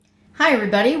Hi,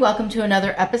 everybody. Welcome to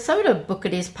another episode of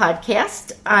BookGoodies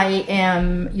podcast. I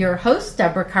am your host,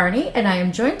 Deborah Carney, and I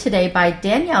am joined today by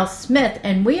Danielle Smith,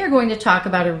 and we are going to talk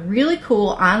about a really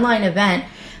cool online event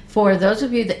for those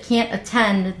of you that can't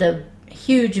attend the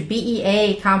huge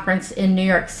BEA conference in New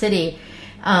York City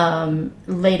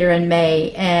later in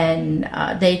May. And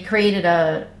they created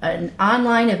an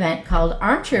online event called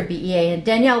Armchair BEA. And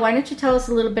Danielle, why don't you tell us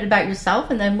a little bit about yourself,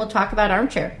 and then we'll talk about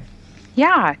Armchair.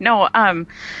 Yeah, no,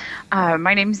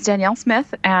 my name is Danielle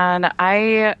Smith, and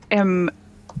I'm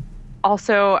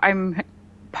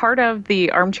part of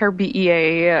the Armchair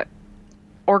BEA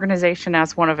organization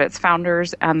as one of its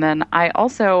founders, and then I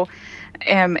also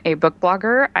am a book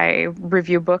blogger. I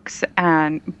review books,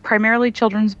 and primarily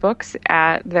children's books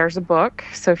at There's a Book.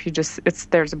 So if you it's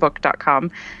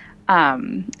there'sabook.com. But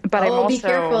I'm also... be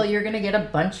careful, you're going to get a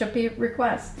bunch of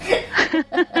requests.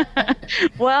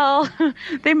 Well,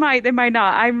 they might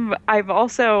not.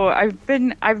 I've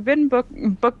been book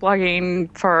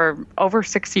blogging for over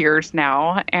 6 years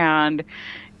now, and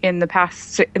in the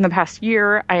past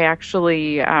year, I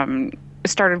actually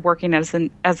started working as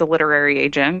a literary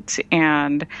agent,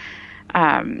 and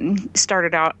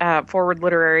started out at Forward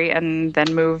Literary, and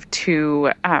then moved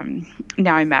to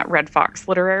now I'm at Red Fox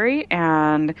Literary,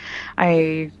 and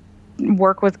I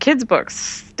work with kids books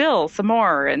still some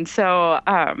more. And so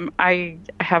I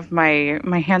have my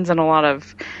hands in a lot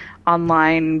of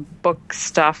online book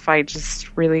stuff. I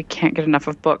just really can't get enough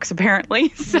of books, apparently.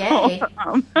 So,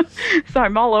 so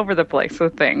I'm all over the place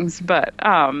with things, but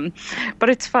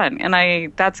it's fun.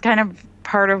 And that's kind of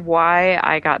part of why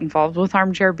I got involved with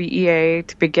Armchair BEA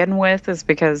to begin with, is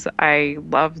because I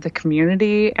love the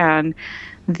community and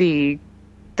the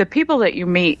people that you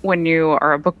meet when you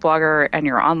are a book blogger and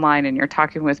you're online and you're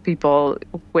talking with people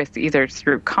with either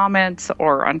through comments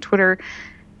or on Twitter.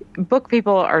 Book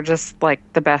people are just like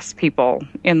the best people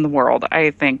in the world. I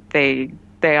think they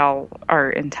all are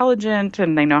intelligent,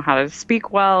 and they know how to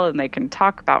speak well, and they can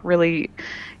talk about really,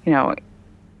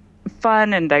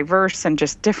 fun and diverse and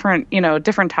just different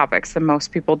topics than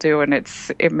most people do, and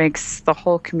it makes the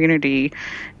whole community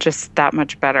just that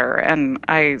much better. And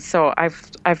I've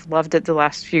loved it the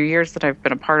last few years that I've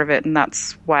been a part of it, and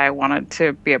that's why I wanted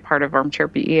to be a part of Armchair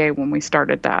BEA when we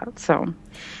started that. So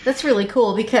that's really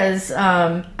cool, because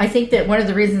I think that one of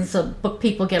the reasons book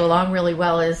people get along really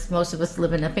well is most of us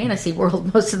live in a fantasy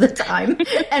world most of the time,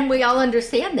 and we all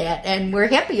understand that, and we're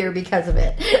happier because of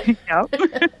it. Yep.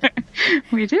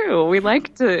 We do. We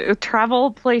like to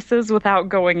travel places without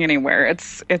going anywhere.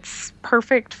 It's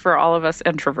perfect for all of us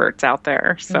introverts out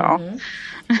there. So,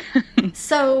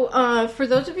 So for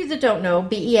those of you that don't know,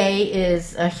 BEA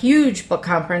is a huge book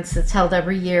conference that's held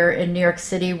every year in New York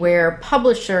City, where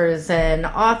publishers and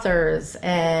authors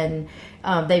and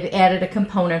they've added a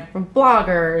component for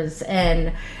bloggers,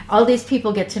 and all these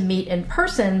people get to meet in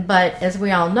person. But as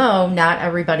we all know, not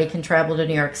everybody can travel to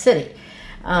New York City.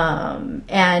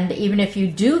 And even if you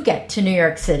do get to New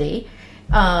York City,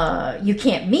 you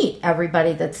can't meet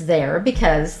everybody that's there,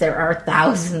 because there are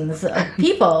thousands of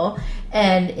people,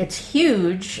 and it's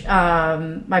huge.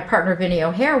 My partner Vinny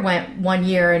O'Hare went one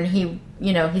year, and he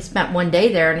spent one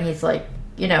day there, and he's like,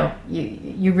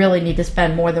 you really need to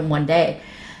spend more than one day.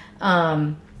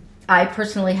 I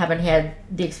personally haven't had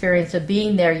the experience of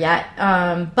being there yet,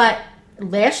 but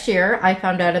last year, I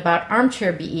found out about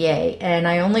Armchair BEA, and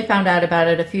I only found out about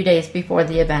it a few days before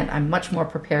the event. I'm much more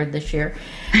prepared this year.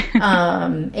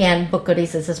 And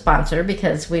BookGoodies is a sponsor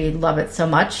because we love it so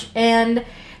much. And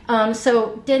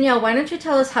so, Danielle, why don't you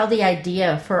tell us how the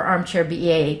idea for Armchair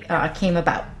BEA came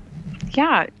about?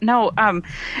 Yeah, no,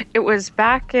 it was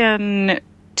back in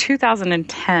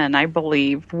 2010, I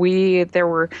believe.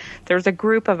 There was a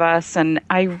group of us, and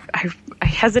I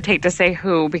hesitate to say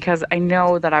who, because I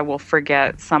know that I will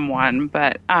forget someone,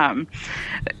 but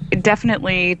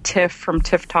definitely Tiff from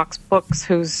Tiff Talks Books,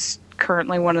 who's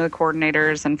currently one of the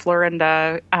coordinators, and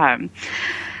Florinda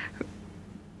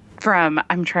from,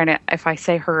 if I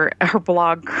say her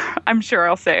blog, I'm sure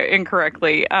I'll say it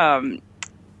incorrectly.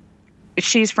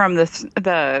 She's from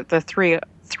the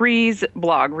Three's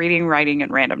blog, Reading, Writing, and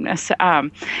Randomness.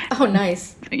 Oh,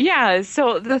 nice. Yeah,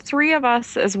 so the three of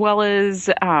us, as well as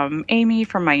Amy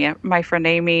from my friend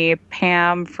Amy,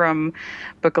 Pam from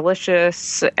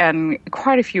Bookalicious, and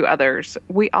quite a few others,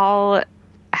 we all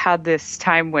had this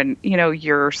time when,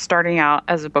 you're starting out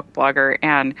as a book blogger,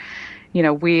 and,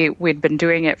 we'd been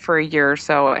doing it for a year or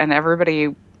so, and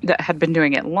everybody that had been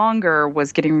doing it longer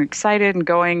was getting excited and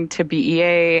going to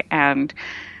BEA, and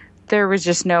there was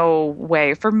just no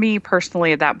way. For me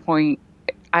personally, at that point,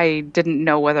 I didn't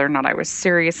know whether or not I was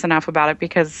serious enough about it,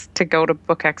 because to go to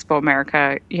Book Expo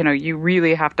America, you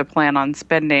really have to plan on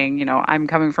spending, I'm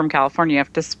coming from California, you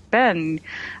have to spend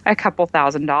a couple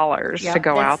 $1,000s to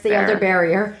go out there. That's the other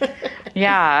barrier.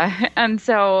 Yeah. And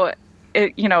so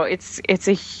it's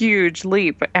a huge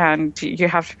leap, and you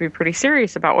have to be pretty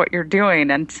serious about what you're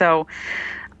doing. And so,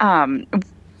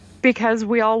 because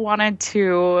we all wanted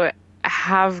to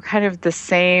have kind of the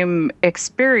same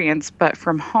experience, but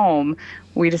from home,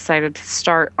 we decided to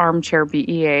start Armchair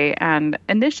BEA. And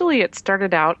initially it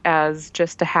started out as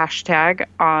just a hashtag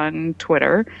on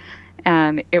Twitter.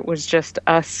 And it was just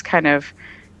us kind of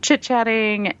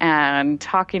chit-chatting and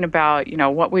talking about,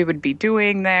 what we would be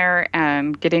doing there,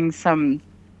 and getting some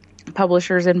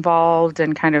publishers involved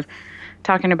and kind of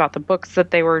talking about the books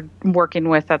that they were working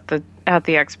with at the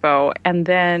expo. And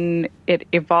then it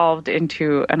evolved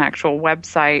into an actual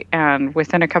website, and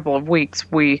within a couple of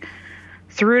weeks we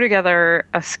threw together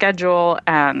a schedule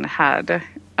and had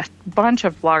a bunch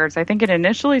of bloggers. I think it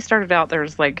initially started out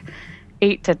there's like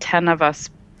 8 to 10 of us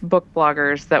book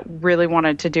bloggers that really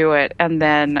wanted to do it, and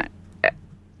then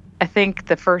I think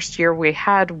the first year we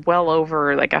had well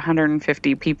over like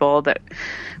 150 people that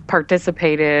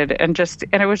participated, and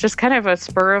it was just kind of a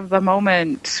spur of the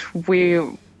moment. We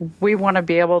want to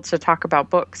be able to talk about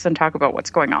books and talk about what's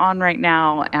going on right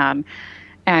now,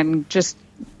 and just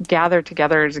gather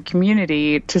together as a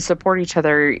community to support each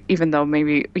other, even though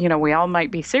maybe, we all might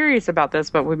be serious about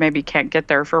this, but we maybe can't get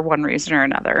there for one reason or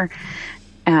another.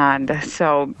 And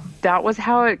so that was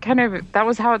how it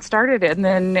started. And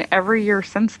then every year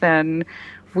since then,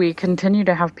 we continue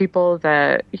to have people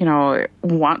that,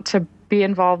 want to be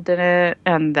involved in it,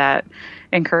 and that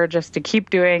encourage us to keep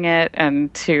doing it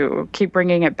and to keep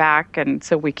bringing it back. And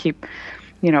so we keep,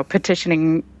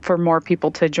 petitioning for more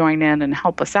people to join in and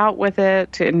help us out with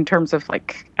it, in terms of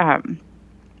like,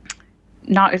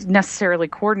 not necessarily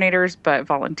coordinators, but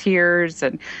volunteers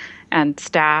and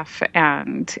staff.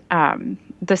 And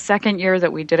the second year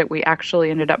that we did it, we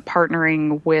actually ended up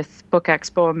partnering with Book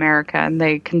Expo America, and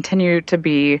they continue to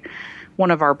be one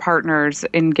of our partners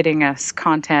in getting us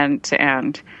content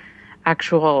and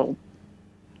actual,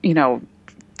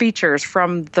 features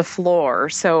from the floor.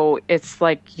 So it's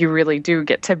like you really do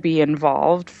get to be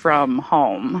involved from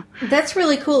home. That's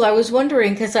really cool. I was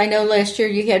wondering, because I know last year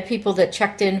you had people that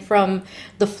checked in from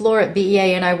the floor at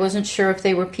BEA, and I wasn't sure if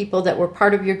they were people that were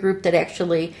part of your group that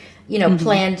actually,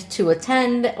 planned to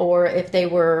attend, or if they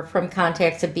were from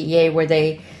contacts at BEA where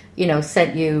they,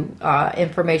 sent you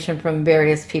information from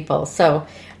various people. So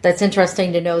that's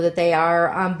interesting to know that they are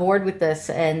on board with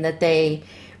this, and that they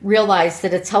realize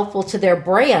that it's helpful to their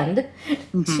brand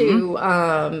to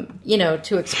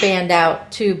expand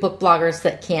out to book bloggers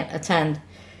that can't attend.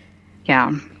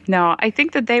 Yeah. No, I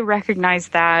think that they recognize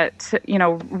that,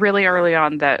 really early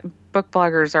on, that book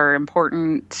bloggers are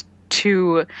important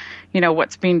to,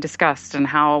 what's being discussed and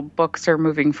how books are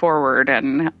moving forward.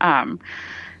 And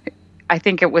I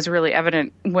think it was really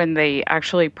evident when they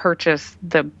actually purchased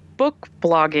the book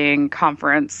blogging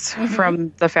conference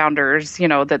from the founders,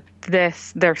 that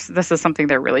this is something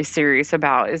they're really serious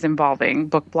about, is involving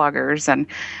book bloggers,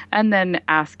 and then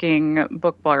asking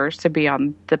book bloggers to be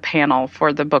on the panel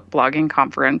for the book blogging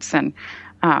conference. And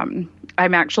I'm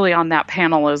actually on that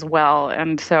panel as well.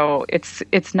 And so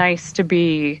it's nice to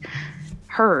be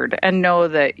heard and know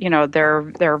that,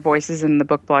 there are voices in the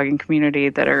book blogging community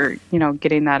that are,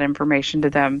 getting that information to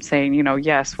them, saying,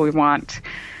 yes, we want,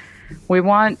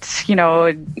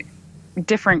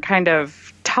 different kind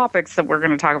of topics that we're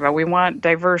going to talk about. We want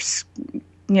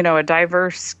a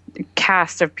diverse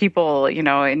cast of people,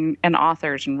 and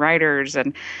authors and writers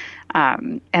and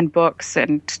books.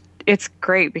 And it's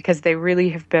great because they really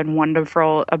have been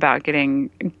wonderful about getting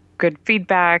good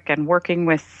feedback and working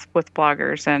with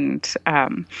bloggers. And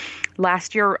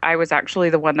last year, I was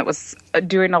actually the one that was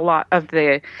doing a lot of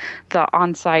the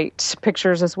on-site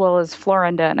pictures, as well as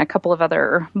Florinda and a couple of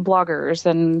other bloggers.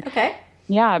 And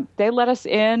yeah, they let us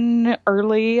in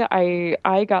early.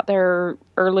 I got there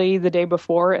early the day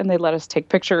before, and they let us take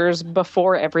pictures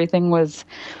before everything was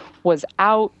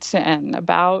out and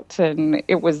about, and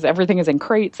everything is in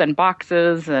crates and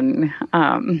boxes, and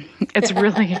it's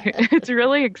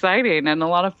really exciting and a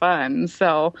lot of fun.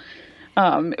 So,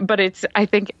 but I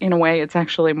think in a way it's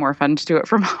actually more fun to do it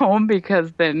from home,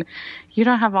 because then you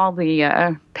don't have all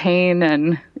the pain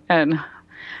and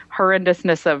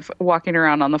horrendousness of walking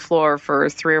around on the floor for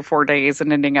 3 or 4 days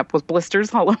and ending up with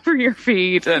blisters all over your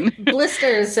feet, and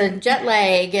blisters and jet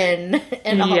lag and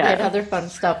all that other fun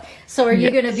stuff. So are you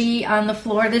going to be on the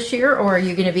floor this year, or are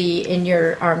you going to be in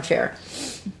your armchair?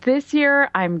 This year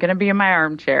I'm going to be in my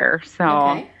armchair. So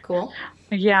okay, cool.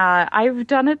 Yeah, I've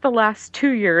done it the last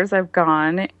 2 years I've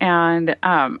gone, and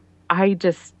I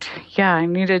just, yeah, I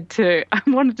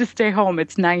wanted to stay home.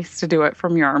 It's nice to do it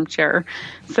from your armchair.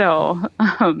 So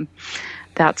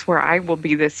that's where I will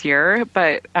be this year.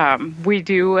 But we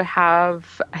do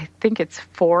have, I think it's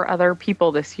 4 other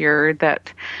people this year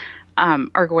that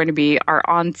are going to be our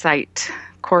on-site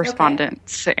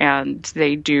correspondents, and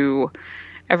they do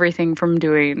everything from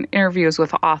doing interviews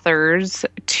with authors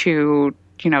to,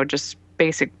 just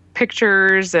basic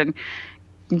pictures and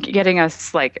getting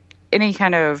us like any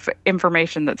kind of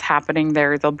information that's happening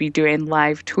there. They'll be doing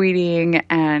live tweeting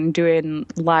and doing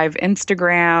live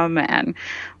Instagram, and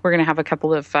we're going to have a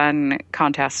couple of fun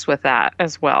contests with that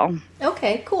as well.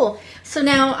 Okay, cool. So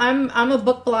now I'm a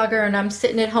book blogger and I'm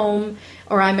sitting at home,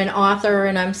 or I'm an author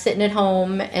and I'm sitting at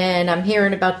home and I'm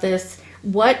hearing about this.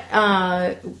 What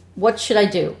should I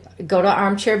do? Go to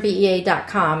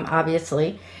armchairbea.com,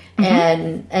 obviously,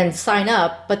 and sign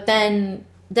up. But then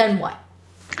what?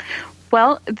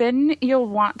 Well, then you'll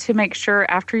want to make sure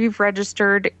after you've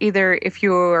registered, either if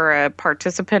you're a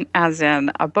participant, as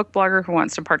in a book blogger who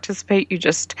wants to participate, you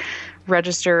just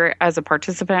register as a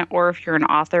participant, or if you're an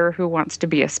author who wants to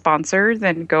be a sponsor,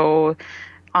 then go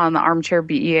on the Armchair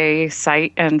BEA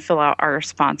site and fill out our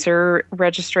sponsor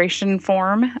registration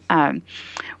form.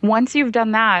 Once you've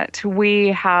done that, we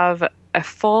have a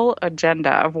full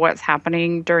agenda of what's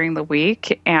happening during the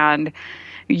week, and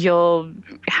you'll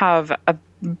have a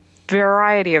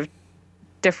variety of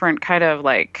different kind of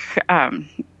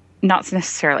not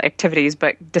necessarily activities,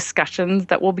 but discussions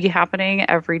that will be happening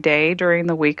every day during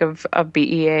the week of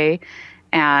BEA.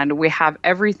 And we have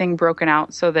everything broken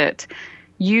out so that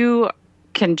you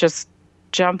can just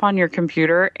jump on your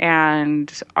computer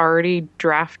and already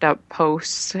draft up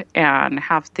posts and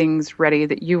have things ready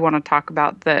that you want to talk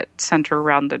about that center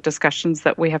around the discussions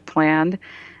that we have planned.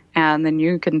 And then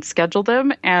you can schedule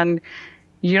them, and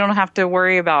you don't have to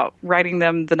worry about writing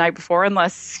them the night before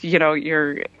unless,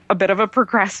 you're a bit of a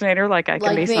procrastinator like I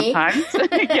can be sometimes.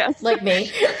 Yes. Like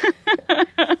me.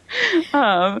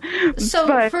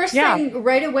 First thing,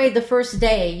 right away, the first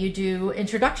day, you do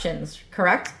introductions,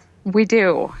 correct? We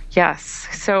do, yes.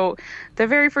 So the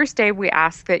very first day, we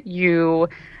ask that you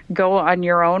go on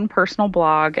your own personal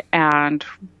blog and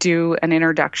do an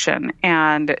introduction.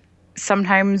 And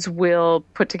sometimes we'll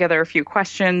put together a few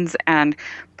questions and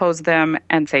pose them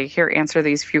and say, here, answer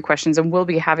these few questions. And we'll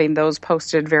be having those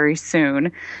posted very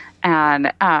soon.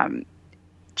 And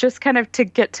just kind of to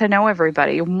get to know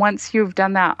everybody. Once you've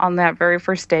done that on that very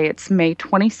first day, it's May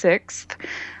 26th.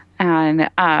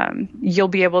 And you'll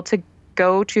be able to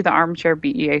go to the Armchair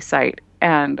BEA site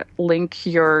and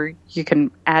you can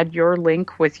add your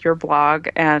link with your blog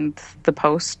and the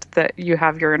post that you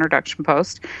have, your introduction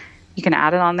post. You can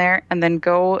add it on there and then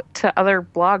go to other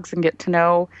blogs and get to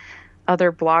know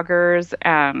other bloggers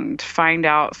and find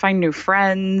new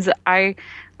friends.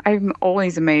 I'm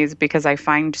always amazed because I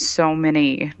find so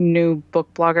many new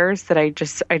book bloggers that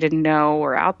I didn't know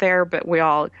were out there, but we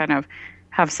all kind of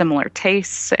have similar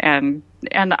tastes, and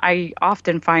I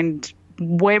often find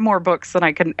way more books than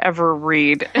I can ever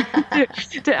read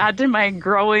to add to my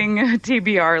growing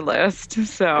TBR list.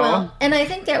 So, well, and I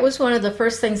think that was one of the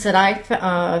first things that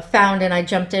I found and I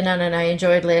jumped in on and I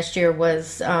enjoyed last year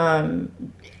was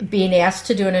being asked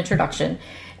to do an introduction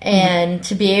and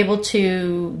to be able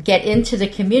to get into the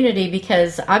community,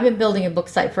 because I've been building a book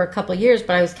site for a couple of years,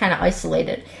 but I was kind of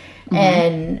isolated.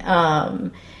 And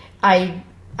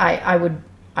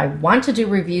I want to do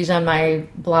reviews on my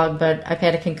blog, but I've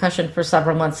had a concussion for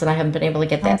several months and I haven't been able to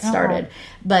get that started.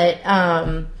 But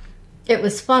it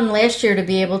was fun last year to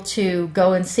be able to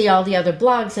go and see all the other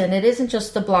blogs. And it isn't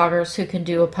just the bloggers who can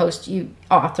do a post.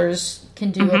 Authors can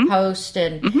do a post.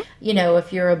 And,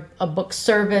 if you're a book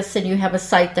service and you have a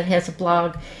site that has a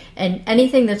blog and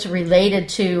anything that's related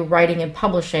to writing and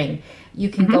publishing, you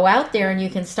can go out there and you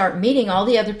can start meeting all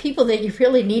the other people that you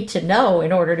really need to know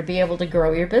in order to be able to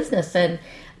grow your business and,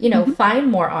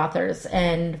 find more authors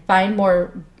and find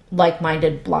more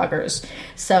like-minded bloggers.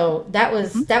 So that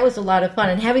was a lot of fun.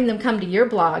 And having them come to your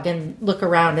blog and look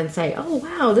around and say, oh,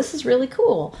 wow, this is really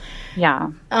cool.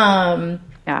 Yeah.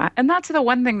 Yeah, and that's the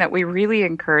one thing that we really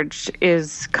encourage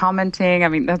is commenting. I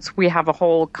mean, we have a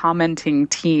whole commenting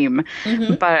team,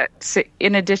 but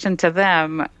in addition to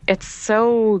them, it's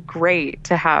so great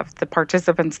to have the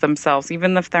participants themselves,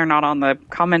 even if they're not on the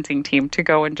commenting team, to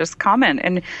go and just comment.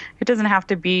 And it doesn't have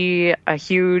to be a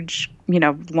huge,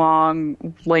 long,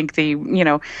 lengthy,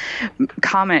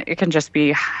 comment. It can just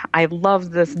be, I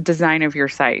love this design of your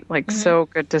site. So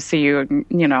good to see you,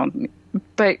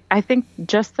 But I think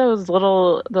just those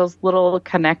little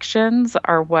connections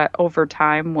are what over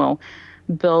time will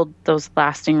build those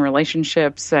lasting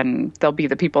relationships, and they'll be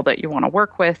the people that you want to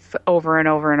work with over and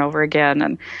over and over again.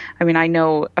 And I mean, I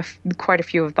know quite a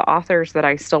few of the authors that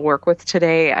I still work with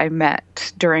today I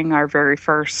met during our very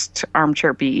first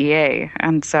Armchair BEA.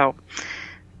 And so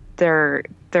they're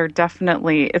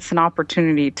definitely, it's an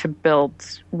opportunity to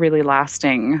build really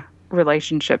lasting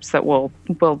relationships that will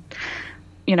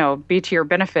be to your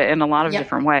benefit in a lot of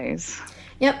different ways.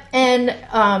 Yep.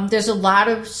 And there's a lot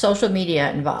of social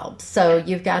media involved. So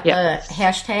you've got the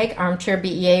hashtag Armchair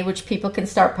BEA, which people can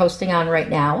start posting on right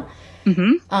now.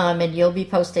 Mm-hmm. And you'll be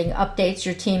posting updates.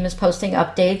 Your team is posting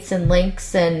updates and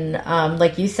links. And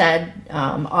like you said,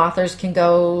 authors can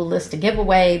go list a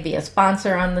giveaway, be a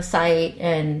sponsor on the site,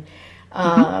 and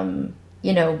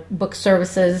book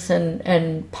services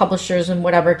and publishers and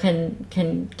whatever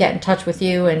can get in touch with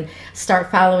you and start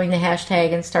following the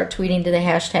hashtag and start tweeting to the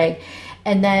hashtag.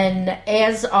 And then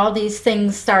as all these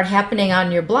things start happening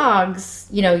on your blogs,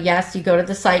 yes, you go to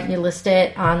the site and you list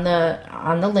it on the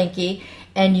Linky,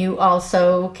 and you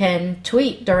also can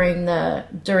tweet during the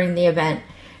event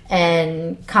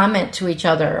and comment to each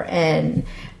other. And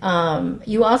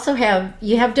you also have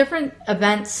different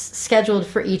events scheduled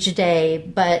for each day,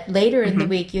 but later in the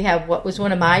week you have what was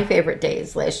one of my favorite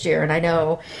days last year, and I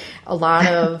know a lot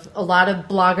of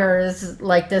bloggers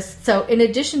like this. So in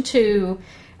addition to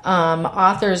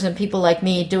authors and people like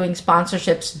me doing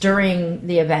sponsorships during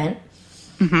the event,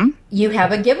 you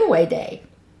have a giveaway day.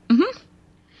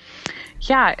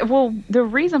 Yeah, well, the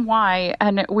reason why,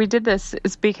 and we did this,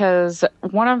 is because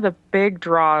one of the big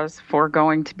draws for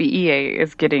going to BEA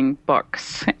is getting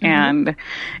books. And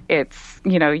it's,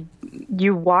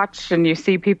 you watch and you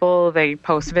see people, they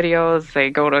post videos, they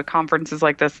go to conferences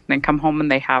like this, and they come home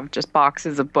and they have just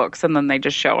boxes of books, and then they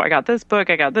just show, I got this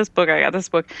book, I got this book, I got this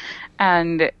book.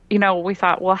 And, we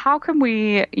thought, well, how can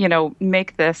we,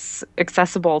 make this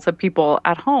accessible to people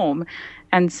at home?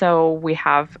 And so we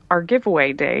have our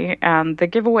giveaway day, and the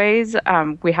giveaways,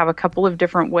 we have a couple of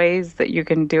different ways that you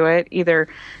can do it. Either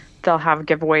they'll have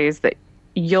giveaways that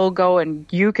you'll go and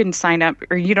you can sign up,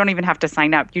 or you don't even have to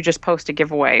sign up. You just post a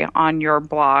giveaway on your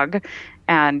blog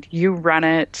and you run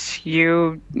it.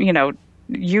 You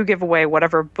give away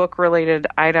whatever book related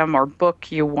item or book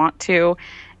you want to,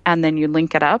 and then you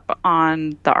link it up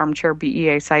on the Armchair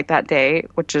BEA site that day,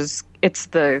 it's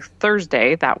the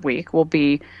Thursday that week will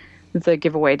be the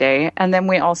giveaway day. And then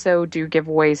we also do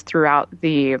giveaways throughout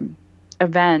the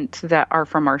event that are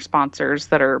from our sponsors,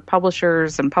 that are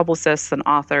publishers and publicists and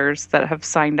authors that have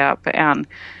signed up and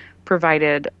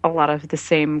provided a lot of the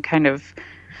same kind of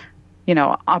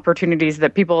opportunities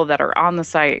that people that are on the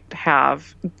site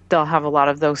have. They'll have a lot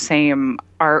of those same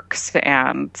arcs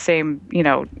and same,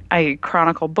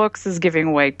 Chronicle Books is giving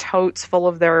away totes full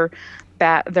of their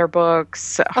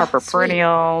books. Harper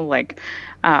Perennial,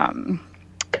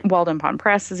 Walden Pond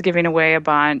Press is giving away a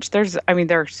bunch. There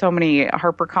are so many.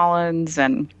 HarperCollins,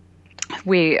 and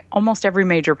almost every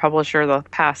major publisher the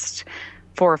past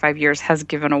 4 or 5 years has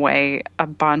given away a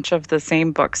bunch of the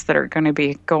same books that are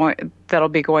that'll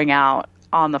be going out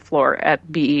on the floor at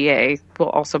BEA will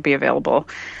also be available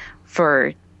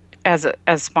as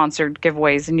sponsored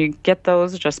giveaways, and you get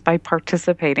those just by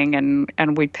participating,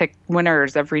 and we pick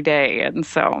winners every day. And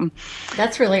so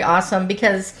that's really awesome,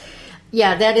 because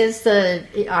that is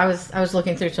I was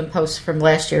looking through some posts from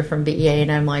last year from BEA, and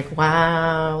I'm like,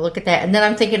 wow, look at that. And then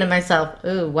I'm thinking to myself,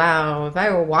 oh, wow, if I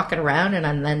were walking around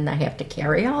and then I have to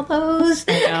carry all those.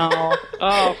 I know.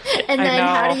 Oh, and then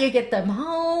how do you get them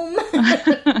home?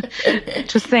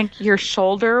 Just think, your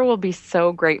shoulder will be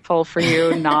so grateful for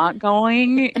you not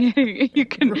going. You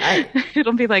can. Right.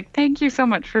 It'll be like, thank you so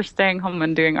much for staying home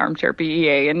and doing Armchair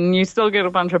BEA, and you still get a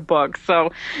bunch of books.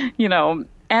 So,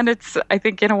 and I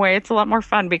think in a way it's a lot more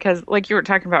fun because, like you were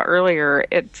talking about earlier,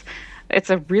 it's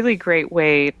a really great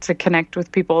way to connect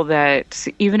with people that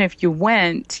even if you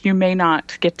went, you may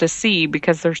not get to see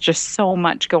because there's just so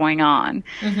much going on.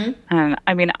 And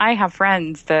I have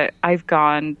friends that I've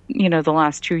gone, the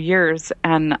last 2 years,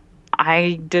 and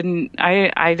I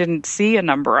didn't see a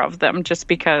number of them just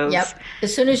because. Yep.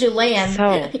 As soon as you land,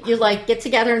 you get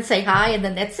together and say hi, and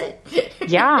then that's it.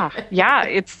 Yeah.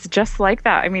 It's just like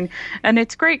that. And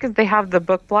it's great because they have the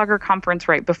book blogger conference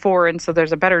right before, and so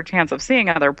there's a better chance of seeing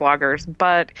other bloggers.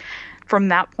 But from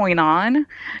that point on,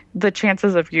 the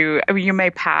chances of you may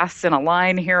pass in a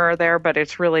line here or there, but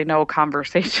it's really no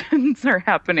conversations are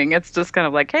happening. It's just kind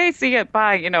of like, hey, see it,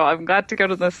 bye. I've got to go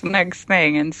to this next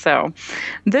thing. And so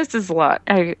this is a lot.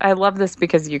 I love this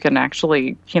because you can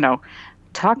actually,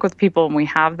 talk with people, and we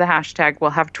have the hashtag.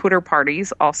 We'll have Twitter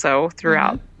parties also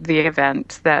throughout the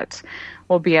event that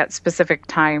will be at specific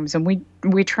times. And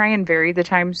we try and vary the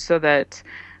times so that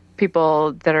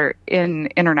people that are in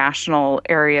international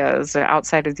areas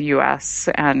outside of the U.S.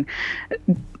 and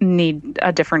need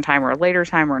a different time or a later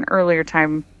time or an earlier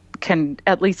time can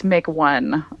at least make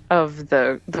one of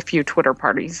the few Twitter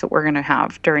parties that we're going to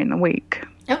have during the week.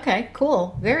 Okay,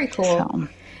 cool. Very cool. So,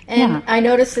 and I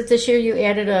noticed that this year you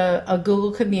added a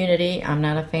Google community. I'm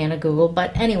not a fan of Google,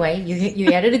 but anyway,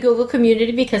 you added a Google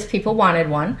community because people wanted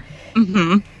one.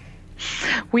 Mm-hmm.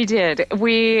 We did.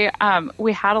 We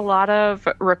had a lot of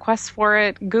requests for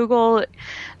it.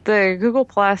 The Google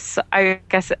Plus, I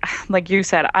guess, like you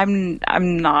said, I'm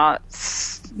not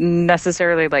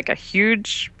necessarily like a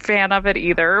huge fan of it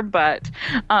either, but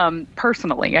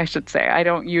personally, I should say, I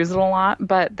don't use it a lot,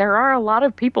 but there are a lot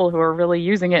of people who are really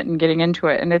using it and getting into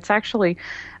it. And it's actually,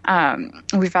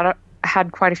 we've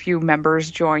had quite a few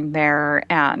members join there,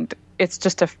 and it's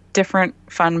just a different,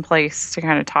 fun place to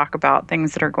kind of talk about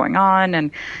things that are going on.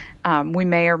 And we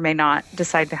may or may not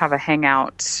decide to have a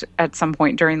hangout at some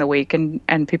point during the week,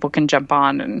 and people can jump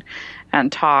on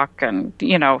and talk. And,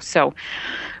 so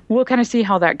we'll kind of see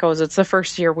how that goes. It's the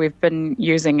first year we've been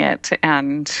using it,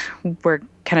 and we're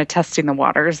kind of testing the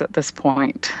waters at this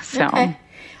point. So. Okay.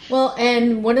 Well,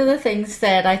 and one of the things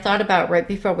that I thought about right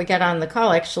before we got on the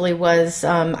call actually was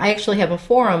I actually have a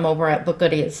forum over at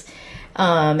BookGoodies.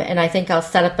 And I think I'll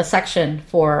set up a section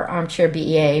for Armchair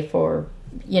BEA for,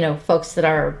 folks that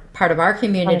are part of our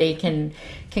community can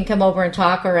come over and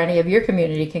talk, or any of your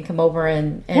community can come over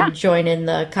and join in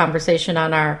the conversation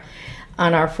on our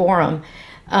forum.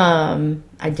 That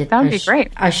would be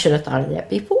great. I should have thought of that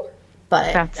before,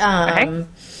 but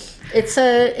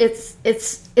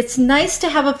it's nice to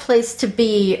have a place to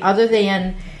be other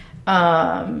than,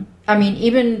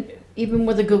 even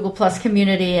with the Google Plus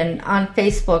community and on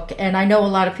Facebook, and I know a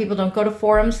lot of people don't go to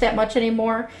forums that much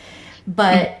anymore,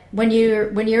 but when you're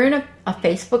in a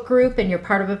Facebook group and you're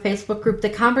part of a Facebook group, the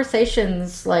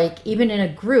conversations, like even in a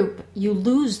group, you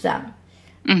lose them.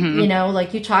 Mm-hmm.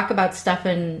 Like you talk about stuff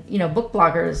and, book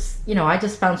bloggers, I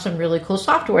just found some really cool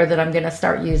software that I'm going to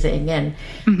start using. And,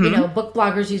 book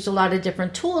bloggers use a lot of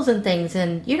different tools and things,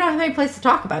 and you don't have any place to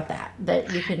talk about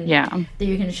that you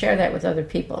can share that with other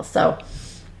people. So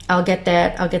I'll get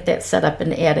that set up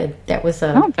and added. That was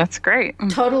that's great.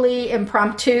 Totally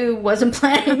impromptu. Wasn't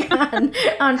planning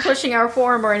on pushing our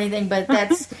forum or anything, but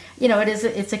that's,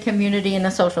 it's a community and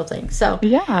a social thing. So,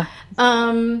 yeah.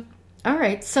 All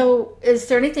right. So is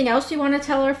there anything else you want to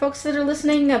tell our folks that are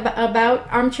listening about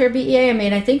Armchair BEA?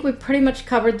 I think we pretty much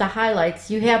covered the highlights.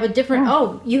 You have a different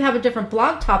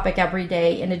blog topic every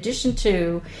day in addition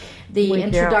to the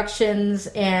introductions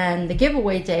and the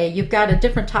giveaway day. You've got a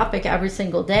different topic every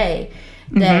single day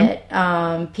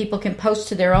that people can post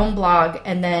to their own blog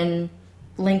and then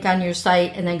link on your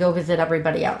site and then go visit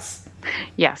everybody else.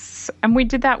 Yes. And we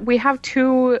did that. We have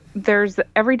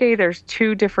every day there's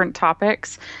two different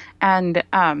topics. And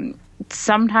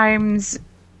sometimes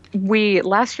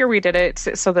last year we did it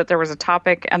so that there was a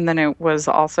topic, and then it was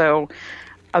also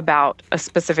about a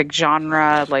specific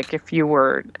genre. Like if you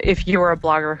were a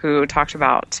blogger who talked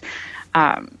about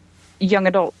young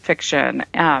adult fiction,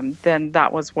 then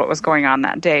that was what was going on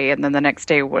that day. And then the next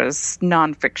day was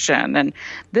nonfiction. And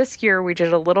this year we did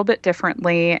it a little bit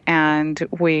differently, and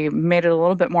we made it a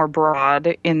little bit more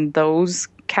broad in those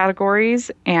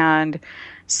categories. And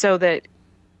so that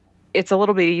it's a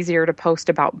little bit easier to post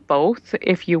about both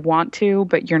if you want to,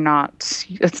 but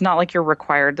it's not like you're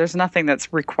required. There's nothing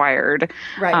that's required.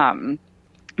 Right.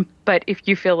 But if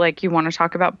you feel like you want to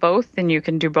talk about both, then you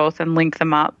can do both and link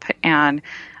them up. And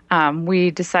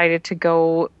we decided to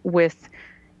go with,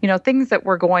 things that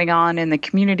were going on in the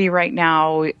community right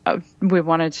now. We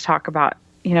wanted to talk about,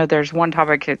 there's one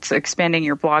topic, it's expanding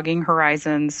your blogging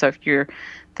horizons. So if you're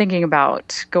thinking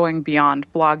about going beyond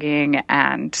blogging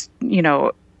and,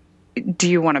 do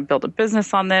you want to build a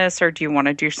business on this, or do you want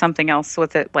to do something else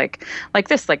with it, like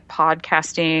this, like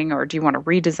podcasting, or do you want to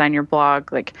redesign your blog?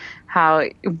 Like how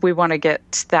we want to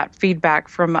get that feedback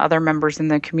from other members in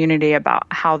the community about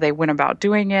how they went about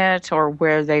doing it, or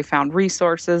where they found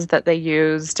resources that they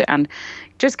used, and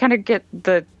just kind of get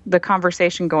the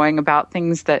conversation going about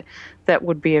things that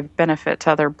would be of benefit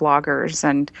to other bloggers.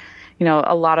 And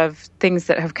a lot of things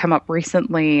that have come up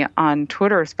recently on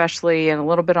Twitter, especially, and a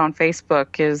little bit on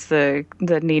Facebook, is the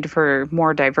need for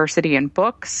more diversity in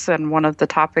books. And one of the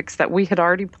topics that we had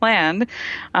already planned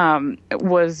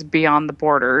was beyond the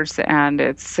borders. And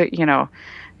it's,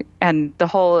 and the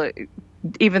whole,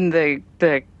 even the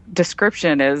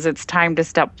description is, it's time to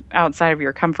step outside of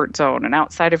your comfort zone and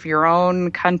outside of your own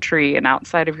country and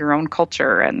outside of your own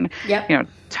culture, and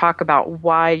talk about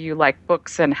why you like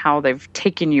books and how they've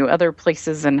taken you other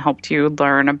places and helped you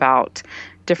learn about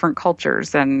different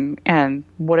cultures and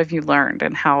what have you learned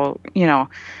and how,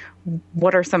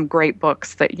 what are some great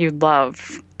books that you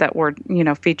love that were,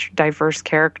 featured diverse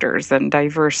characters and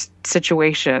diverse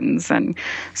situations. And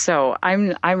so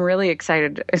I'm really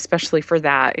excited, especially for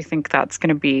that. I think that's going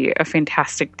to be a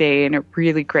fantastic day and a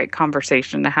really great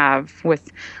conversation to have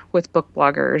with book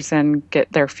bloggers and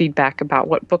get their feedback about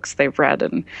what books they've read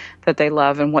and that they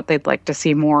love and what they'd like to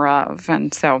see more of.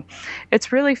 And so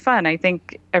it's really fun. I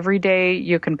think every day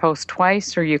you can post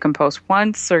twice, or you can post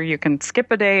once, or you can skip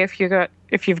a day if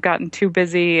you've gotten too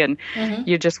busy and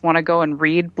you just want to go and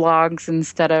read blogs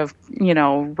instead of,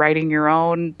 writing your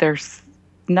own. There's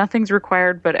nothing's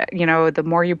required, but the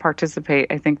more you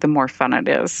participate, I think the more fun it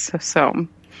is. So.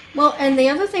 Well, and the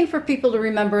other thing for people to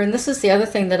remember, and this is the other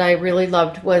thing that I really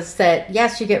loved, was that,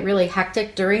 yes, you get really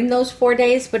hectic during those 4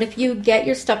 days, but if you get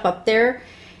your stuff up there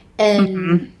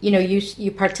and,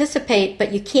 you participate,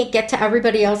 but you can't get to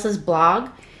everybody else's blog,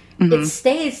 it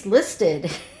stays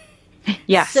listed.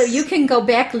 Yes. So you can go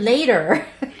back later.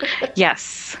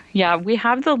 Yes. Yeah, we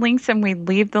have the links and we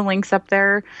leave the links up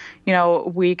there.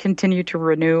 We continue to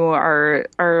renew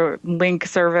our link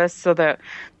service so that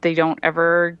they don't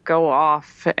ever go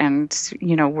off, and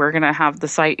we're going to have the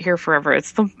site here forever.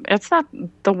 It's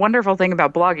the wonderful thing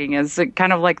about blogging is it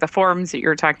kind of like the forums that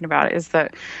you're talking about, is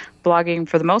that blogging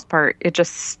for the most part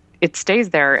it stays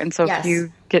there. And so if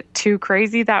you get too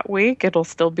crazy that week, it'll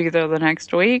still be there the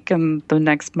next week and the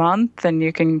next month, and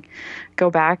you can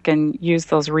go back and use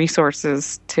those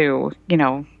resources to,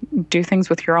 do things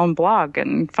with your own blog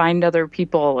and find other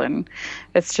people. And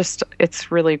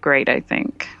it's really great, I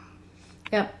think.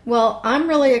 Yeah. Well, I'm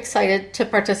really excited to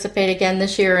participate again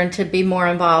this year and to be more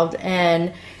involved.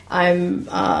 And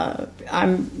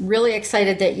I'm really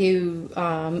excited that you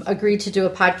agreed to do a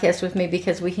podcast with me,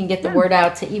 because we can get the word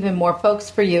out to even more folks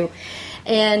for you.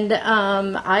 And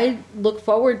I look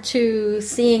forward to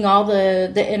seeing all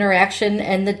the interaction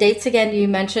and the dates again. You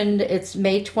mentioned it's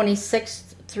May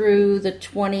 26th through the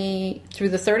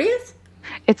 30th.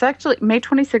 It's actually May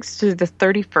 26th to the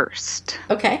 31st.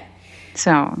 Okay.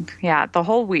 So yeah, the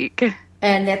whole week.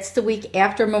 And that's the week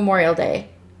after Memorial Day.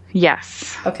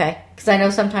 Yes. Okay. Because I know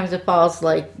sometimes it falls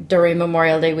like during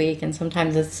Memorial Day week, and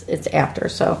sometimes it's after.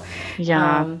 So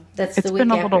yeah, that's it's the week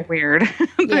been a after. little weird.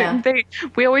 Yeah.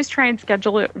 We always try and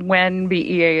schedule it when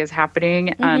BEA is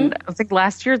happening, and I think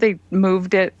last year they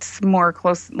moved it more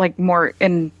close, like more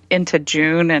into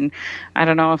June, and I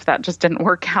don't know if that just didn't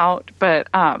work out, but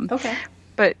okay.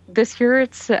 But this year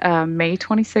it's May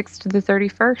 26th to the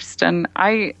 31st,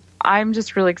 and I'm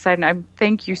just really excited. I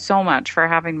thank you so much for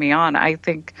having me on. I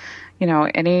think,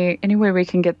 any way we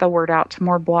can get the word out to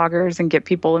more bloggers and get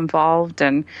people involved,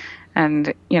 and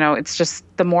it's just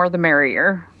the more the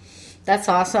merrier. That's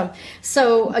awesome.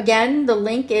 So again, the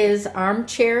link is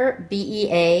Armchair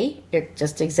BEA. It's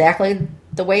just exactly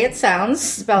the way it sounds.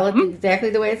 Spell it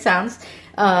exactly the way it sounds.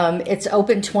 It's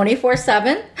open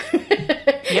 24/7.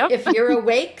 Yep. If you're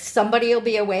awake, somebody will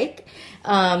be awake.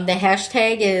 The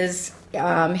hashtag is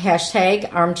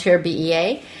hashtag Armchair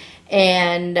BEA.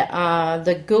 And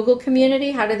the Google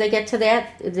community, how do they get to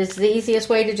that? Is the easiest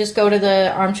way to just go to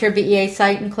the Armchair BEA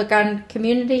site and click on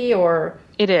community, or?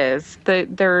 It is.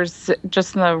 There's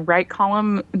just in the right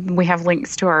column, we have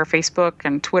links to our Facebook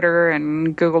and Twitter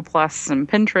and Google Plus and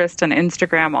Pinterest and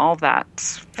Instagram, all that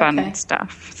fun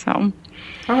stuff. So.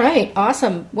 All right.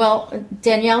 Awesome. Well,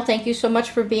 Danielle, thank you so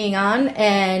much for being on.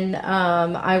 And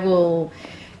I will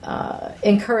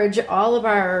encourage all of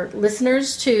our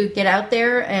listeners to get out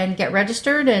there and get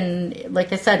registered. And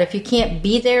like I said, if you can't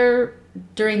be there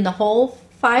during the whole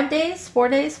 5 days, 4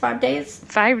 days, 5 days?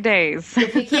 5 days.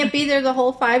 If you can't be there the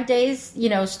whole 5 days,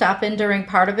 stop in during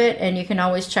part of it, and you can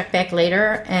always check back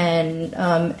later and,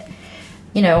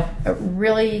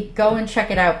 really go and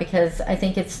check it out, because I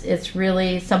think it's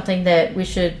really something that we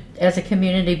should, as a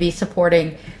community, be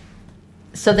supporting,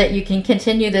 so that you can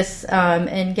continue this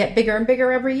and get bigger and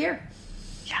bigger every year.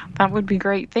 Yeah, that would be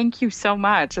great. Thank you so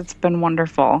much. It's been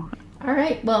wonderful. All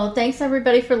right. Well, thanks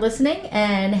everybody for listening,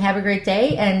 and have a great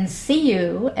day, and see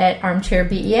you at Armchair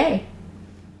BEA.